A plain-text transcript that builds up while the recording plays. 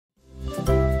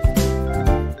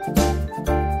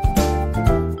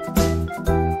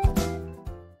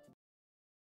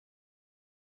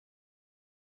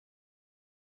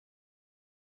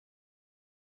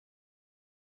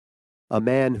a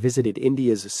man visited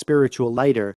India's spiritual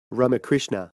leader,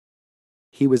 Ramakrishna.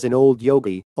 He was an old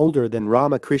yogi, older than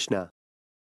Ramakrishna.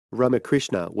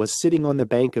 Ramakrishna was sitting on the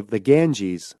bank of the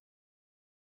Ganges.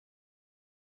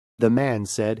 The man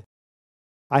said,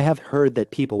 "I have heard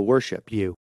that people worship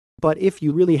you. But if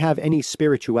you really have any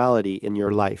spirituality in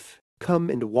your life, come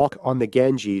and walk on the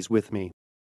Ganges with me."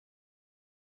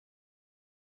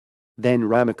 Then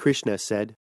Ramakrishna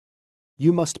said,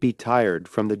 "You must be tired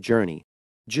from the journey.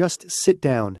 Just sit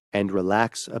down and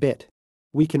relax a bit.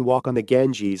 We can walk on the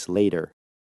Ganges later.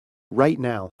 Right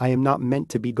now, I am not meant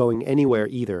to be going anywhere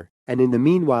either, and in the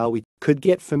meanwhile we could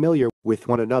get familiar with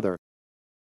one another.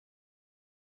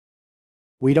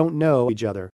 We don't know each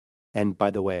other. And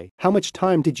by the way, how much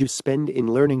time did you spend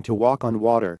in learning to walk on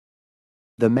water?"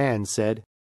 The man said,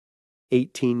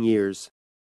 18 years.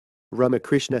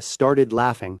 Ramakrishna started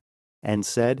laughing and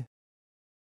said,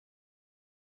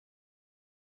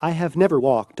 "I have never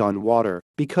walked on water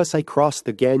because I crossed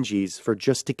the Ganges for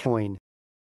just a coin.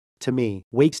 To me,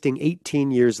 wasting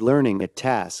 18 years learning a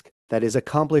task that is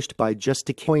accomplished by just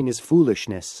a coin is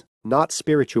foolishness, not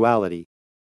spirituality.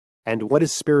 And what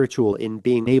is spiritual in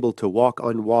being able to walk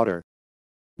on water?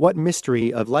 What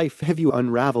mystery of life have you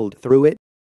unraveled through it?"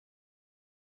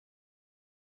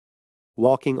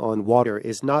 Walking on water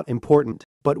is not important,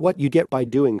 but what you get by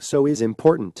doing so is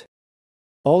important.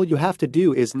 All you have to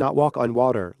do is not walk on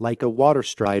water like a water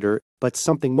strider, but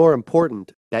something more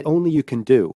important that only you can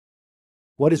do.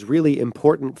 What is really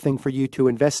important thing for you to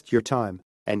invest your time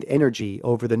and energy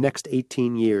over the next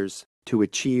 18 years to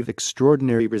achieve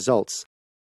extraordinary results?